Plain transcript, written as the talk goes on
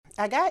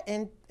I got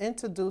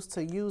introduced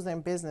to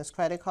using business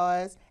credit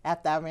cards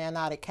after I ran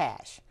out of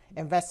cash,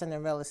 investing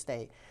in real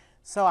estate.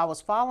 So I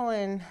was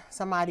following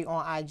somebody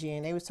on IG,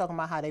 and they was talking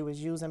about how they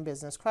was using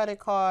business credit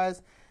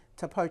cards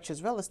to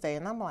purchase real estate.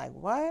 And I'm like,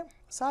 what?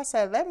 So I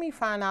said, let me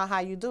find out how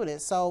you do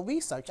this. So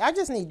research. I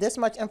just need this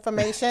much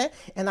information,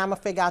 and I'm going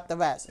to figure out the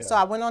rest. Yeah. So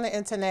I went on the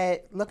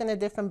internet, looking at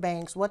different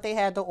banks, what they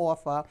had to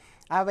offer.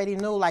 I already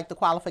knew, like, the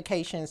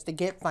qualifications to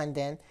get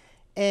funding.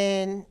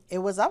 And it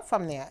was up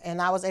from there,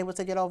 and I was able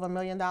to get over $1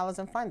 million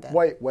in funding.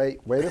 Wait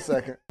a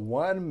second.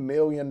 $1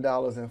 million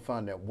in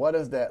funding. What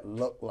does that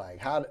look like?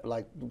 How,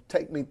 like,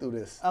 take me through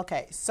this.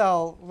 Okay,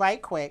 so right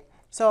quick.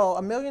 So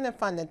 $1 million in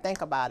funding,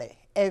 think about it.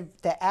 If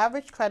the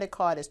average credit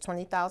card is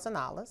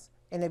 $20,000,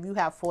 and if you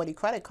have 40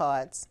 credit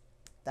cards,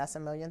 that's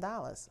 $1 million.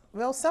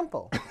 Real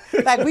simple.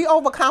 Like, we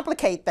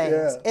overcomplicate things.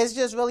 Yeah. It's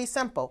just really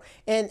simple.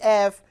 And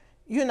if,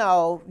 you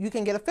know, you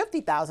can get a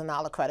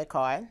 $50,000 credit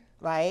card,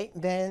 right,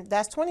 then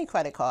that's 20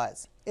 credit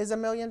cards is $1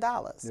 million.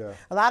 Yeah.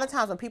 A lot of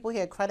times when people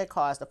hear credit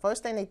cards, the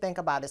first thing they think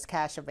about is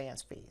cash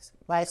advance fees,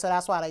 right? So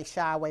that's why they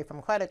shy away from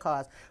credit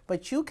cards.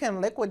 But you can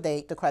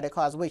liquidate the credit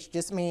cards, which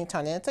just means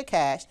turn it into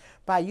cash,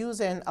 by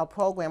using a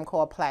program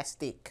called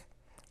Plastique.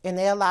 And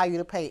they allow you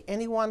to pay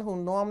anyone who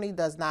normally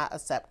does not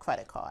accept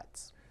credit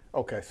cards.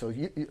 Okay, so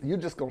you're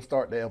just gonna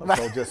start the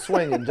episode just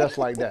swinging just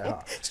like that, huh?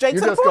 Straight to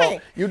the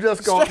point. You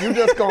just gonna,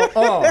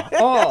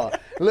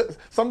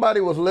 Somebody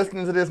was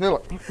listening to this and they're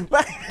like,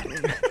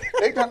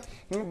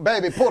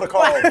 baby, pull the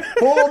car over.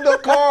 Pull the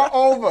car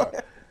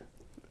over.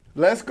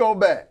 Let's go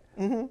back.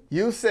 Mm-hmm.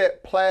 You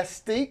said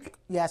Plastique?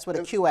 Yes, with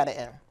a Q at the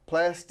end.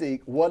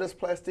 Plastique. What does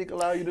Plastique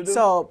allow you to do?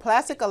 So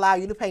Plastique allow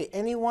you to pay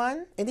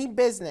anyone, any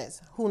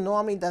business who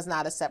normally does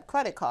not accept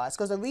credit cards.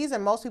 Because the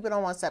reason most people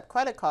don't want to accept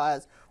credit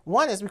cards,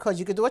 one is because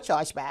you could do a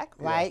chargeback,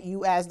 right?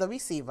 You as the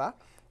receiver,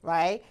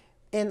 right?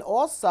 And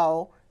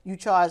also you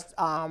charge,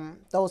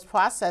 those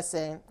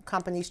processing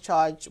companies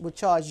would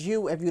charge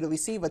you, if you're the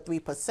receiver,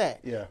 3%.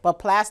 Yeah. But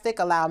Plastique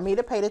allow me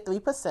to pay the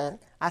 3%.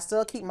 I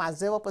still keep my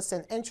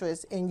 0%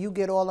 interest, and you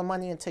get all the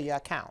money into your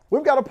account.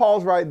 We've got to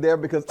pause right there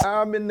because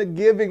I'm in the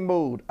giving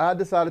mood. I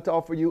decided to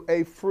offer you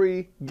a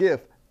free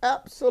gift,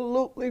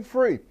 absolutely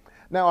free.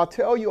 Now, I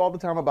tell you all the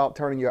time about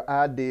turning your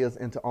ideas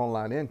into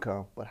online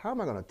income, but how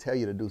am I going to tell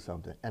you to do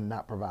something and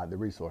not provide the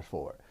resource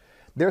for it?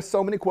 There's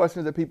so many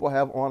questions that people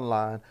have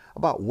online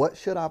about what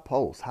should I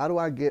post? How do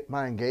I get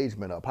my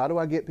engagement up? How do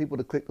I get people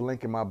to click the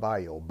link in my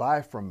bio, buy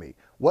from me?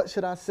 What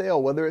should I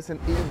sell, whether it's an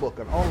ebook,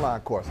 an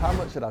online course? How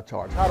much should I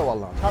charge? How do I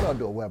launch? How do I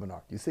do a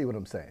webinar? You see what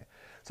I'm saying?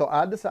 So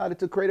I decided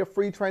to create a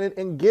free training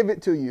and give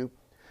it to you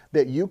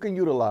that you can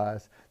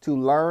utilize to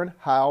learn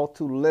how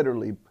to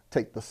literally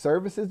take the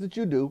services that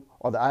you do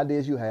or the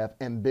ideas you have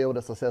and build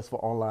a successful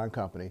online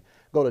company.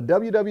 Go to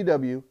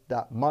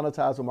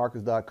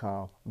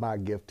www.monetizewithmarcus.com, my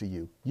gift to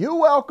you. You're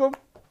welcome.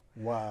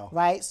 Wow.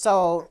 Right?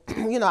 So,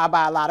 you know, I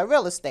buy a lot of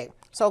real estate.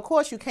 So, of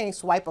course, you can't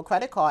swipe a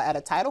credit card at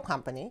a title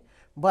company,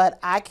 but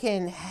I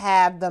can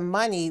have the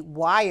money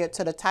wired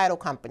to the title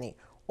company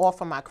or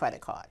from my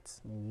credit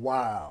cards.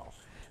 Wow.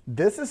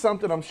 This is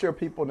something I'm sure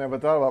people never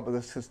thought about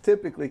because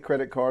typically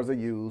credit cards are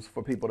used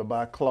for people to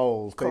buy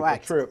clothes, pay for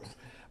trips.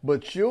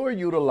 But you're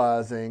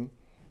utilizing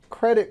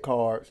credit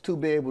cards to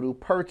be able to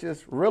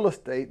purchase real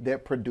estate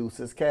that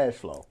produces cash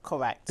flow.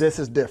 Correct. This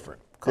is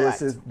different. Correct.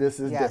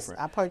 This is yes,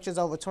 different. I purchased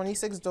over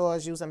 26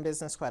 doors using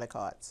business credit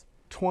cards.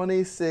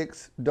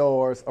 26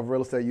 doors of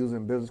real estate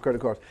using business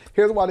credit cards.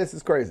 Here's why this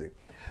is crazy.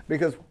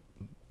 Because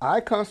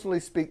I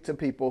constantly speak to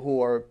people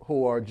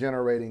who are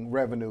generating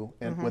revenue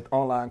with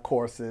online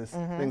courses,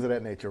 things of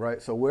that nature, right?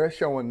 So we're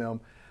showing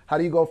them how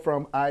do you go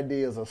from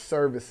ideas or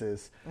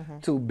services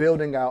to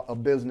building out a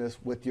business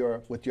with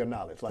your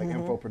knowledge, like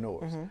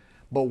infopreneurs.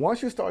 But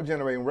once you start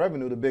generating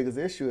revenue, the biggest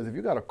issue is if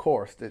you got a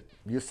course that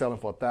you're selling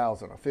for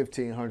 $1,000 or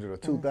 $1,500 or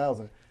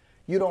 $2,000,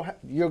 you don't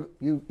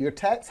your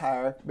tax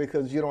higher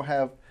because you don't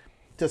have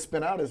to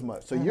spend out as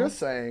much. So you're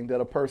saying that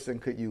a person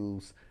could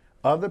use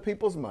other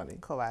people's money,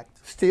 correct,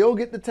 still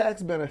get the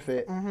tax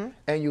benefit,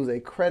 and use a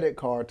credit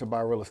card to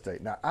buy real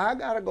estate. Now I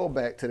got to go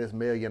back to this $1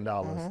 million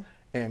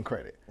in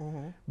credit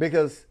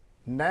because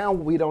now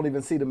we don't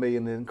even see the $1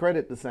 million in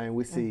credit the same.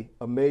 We see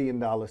 $1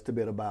 million to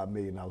be able to buy $1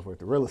 million worth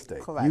of real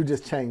estate. Correct. You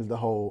just changed the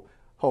whole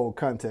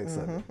context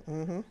of it.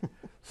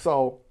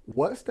 So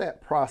what's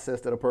that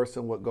process that a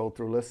person would go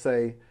through? Let's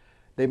say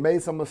they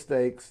made some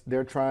mistakes.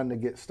 They're trying to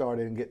get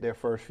started and get their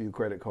first few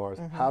credit cards.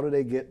 How do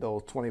they get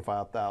those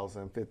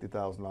 $25,000,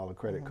 $50,000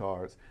 credit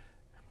cards?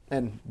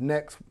 And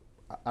next,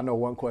 I know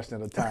one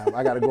question at a time.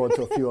 I got to go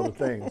into a few other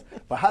things.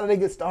 But how do they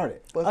get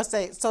started? I'll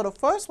say, so the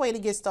first way to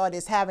get started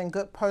is having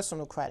good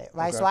personal credit,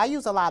 right? Okay. So I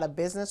use a lot of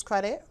business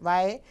credit,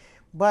 right?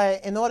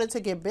 But in order to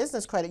get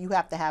business credit, you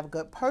have to have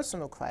good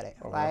personal credit,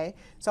 right?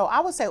 So I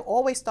would say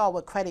always start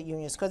with credit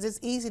unions because it's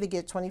easy to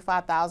get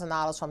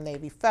 $25,000 from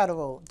Navy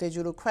Federal,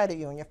 Digital Credit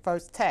Union,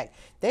 First Tech.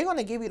 They're going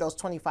to give you those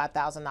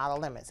 $25,000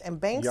 limits. And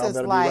banks Y'all is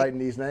better like... be writing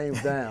these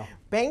names down.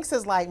 Banks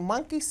is like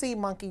monkey see,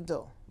 monkey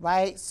do.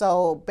 right?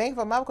 So Bank of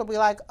America be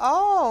like,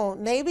 oh,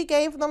 Navy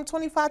gave them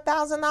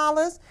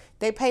 $25,000.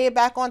 They pay it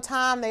back on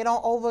time. They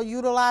don't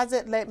overutilize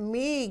it. Let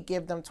me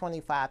give them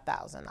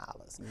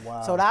 $25,000.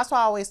 Wow. So that's why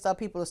I always tell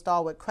people to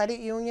start with credit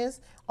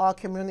unions or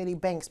community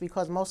banks,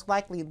 because most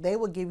likely they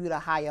will give you the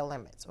higher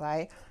limits,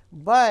 right?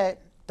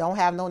 But don't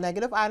have no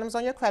negative items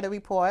on your credit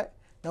report.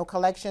 No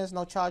collections,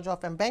 no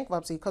charge-off, and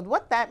bankruptcy. Because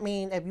what that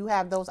means, if you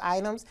have those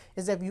items,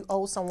 is if you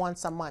owe someone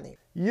some money.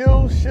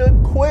 You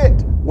should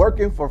quit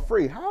working for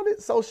free. How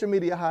did social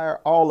media hire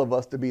all of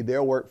us to be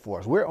their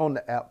workforce? We're on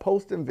the app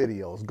posting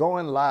videos,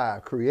 going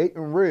live,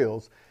 creating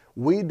reels.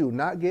 We do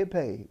not get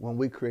paid when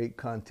we create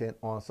content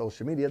on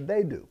social media.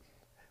 They do,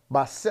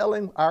 by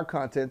selling our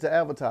content to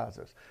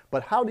advertisers.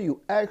 But how do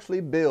you actually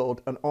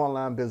build an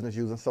online business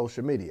using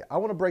social media? I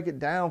want to break it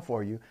down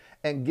for you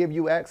and give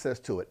you access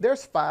to it.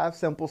 There's 5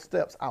 simple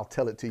steps. I'll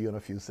tell it to you in a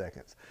few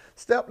seconds.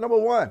 Step number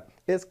 1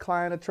 is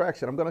client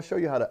attraction. I'm going to show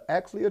you how to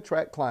actually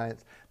attract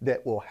clients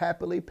that will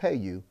happily pay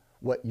you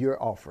what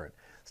you're offering.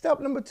 Step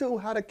number 2,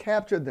 how to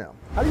capture them.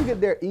 How do you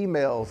get their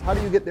emails? How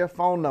do you get their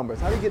phone numbers?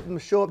 How do you get them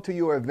to show up to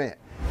your event?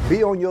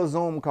 Be on your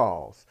Zoom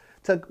calls.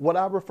 To what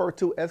I refer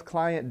to as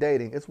client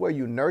dating. It's where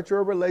you nurture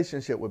a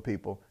relationship with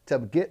people to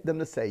get them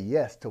to say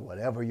yes to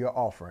whatever you're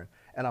offering.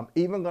 And I'm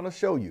even going to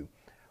show you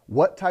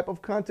what type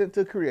of content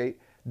to create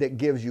that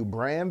gives you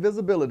brand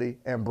visibility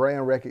and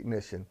brand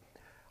recognition.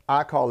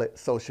 I call it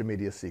social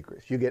media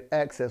secrets. You get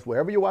access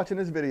wherever you're watching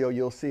this video.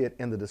 You'll see it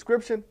in the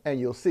description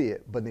and you'll see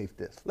it beneath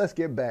this. Let's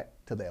get back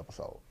to the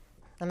episode.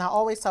 And I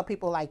always tell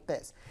people like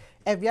this.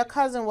 If your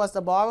cousin was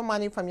to borrow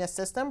money from your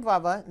sister and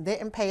brother,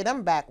 didn't pay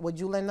them back, would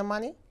you lend the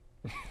money?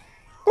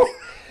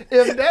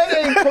 If that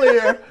ain't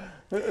clear.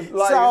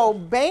 So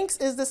banks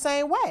is the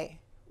same way,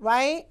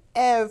 right?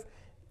 If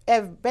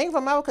Bank of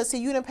America see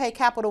you didn't pay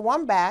Capital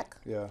One back,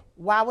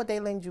 why would they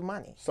lend you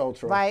money? So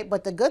true. Right?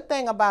 But the good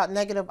thing about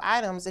negative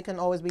items, it can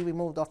always be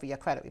removed off of your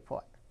credit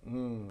report,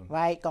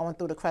 right? Going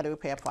through the credit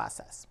repair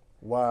process.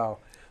 Wow.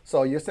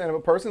 So you're saying if a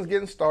person's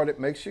getting started,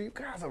 make sure you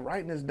guys are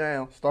writing this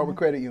down. Start with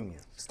credit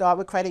unions. Start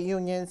with credit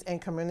unions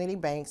and community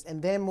banks,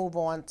 and then move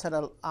on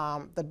to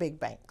the big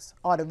banks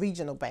or the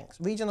regional banks.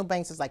 Regional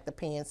banks is like the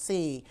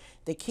PNC,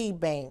 the Key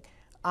Bank,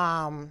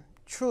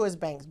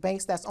 Truist banks,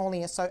 banks that's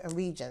only in certain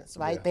regions,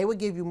 right? Yeah. They would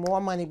give you more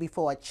money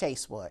before a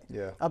Chase would,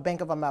 a Bank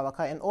of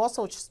America, and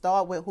also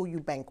start with who you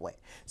bank with.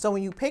 So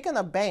when you pick in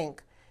a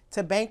bank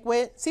to bank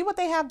with, see what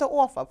they have to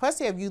offer.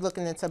 Especially if you're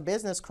looking into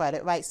business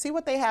credit, right? See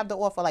what they have to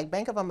offer. Like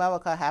Bank of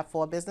America have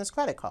 4 business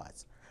credit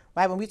cards,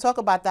 right? When we talk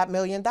about that $1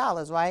 million,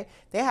 right?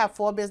 They have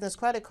 4 business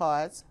credit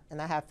cards,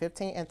 and I have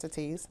 15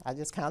 entities. I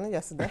just counted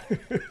yesterday.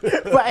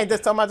 Right,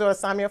 just told my daughter to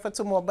sign me up for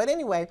 2 more. But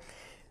anyway,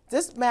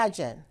 just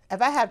imagine, if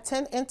I have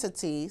 10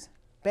 entities,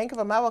 Bank of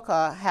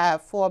America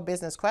have 4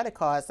 business credit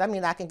cards. That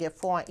means I can get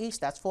 4 on each.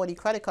 That's 40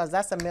 credit cards.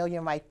 That's $1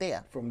 million right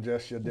there. From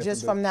just your different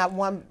just from that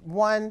one.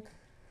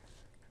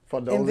 For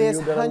those of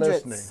you that are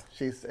listening,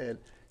 she said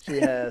she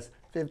has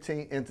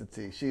 15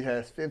 entities. She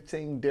has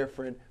 15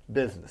 different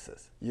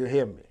businesses. You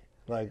hear me?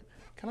 Like,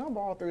 can I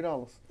borrow $3?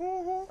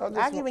 Mm-hmm.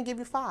 I can even give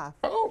you 5.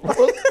 Oh,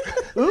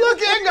 look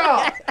at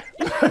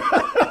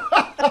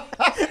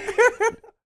God.